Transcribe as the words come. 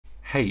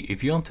Hey,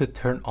 if you want to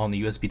turn on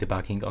USB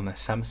debugging on a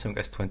Samsung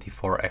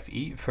S24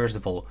 FE, first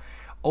of all,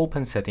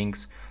 open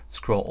settings,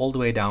 scroll all the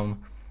way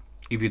down.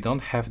 If you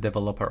don't have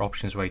developer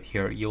options right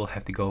here, you will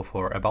have to go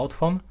for About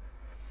Phone,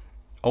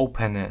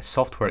 open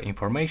software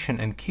information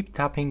and keep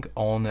tapping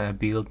on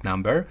build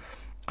number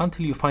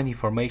until you find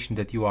information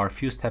that you are a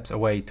few steps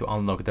away to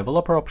unlock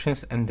developer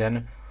options, and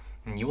then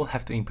you will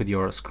have to input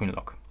your screen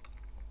lock.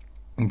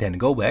 Then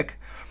go back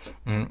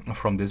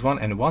from this one,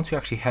 and once you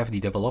actually have the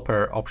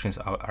developer options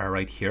are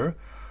right here,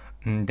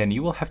 then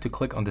you will have to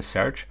click on the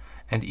search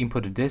and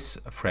input this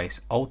phrase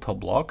auto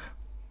block.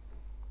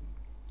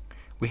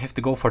 We have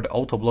to go for the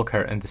auto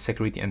blocker and the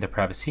security and the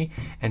privacy,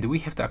 and we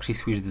have to actually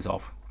switch this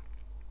off.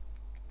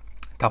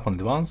 Tap on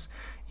it once,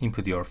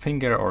 input your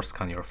finger or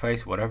scan your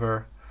face,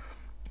 whatever,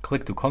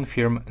 click to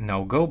confirm.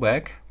 Now go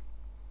back,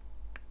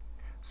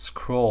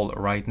 scroll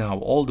right now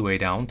all the way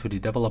down to the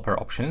developer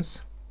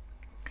options.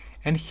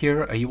 And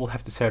here you will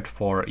have to search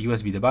for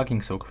USB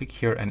debugging, so click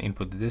here and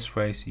input this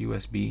phrase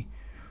USB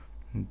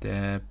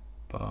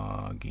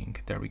debugging.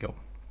 There we go.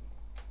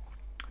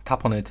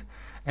 Tap on it,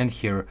 and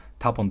here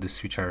tap on this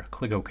switcher,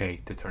 click OK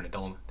to turn it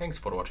on. Thanks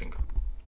for watching.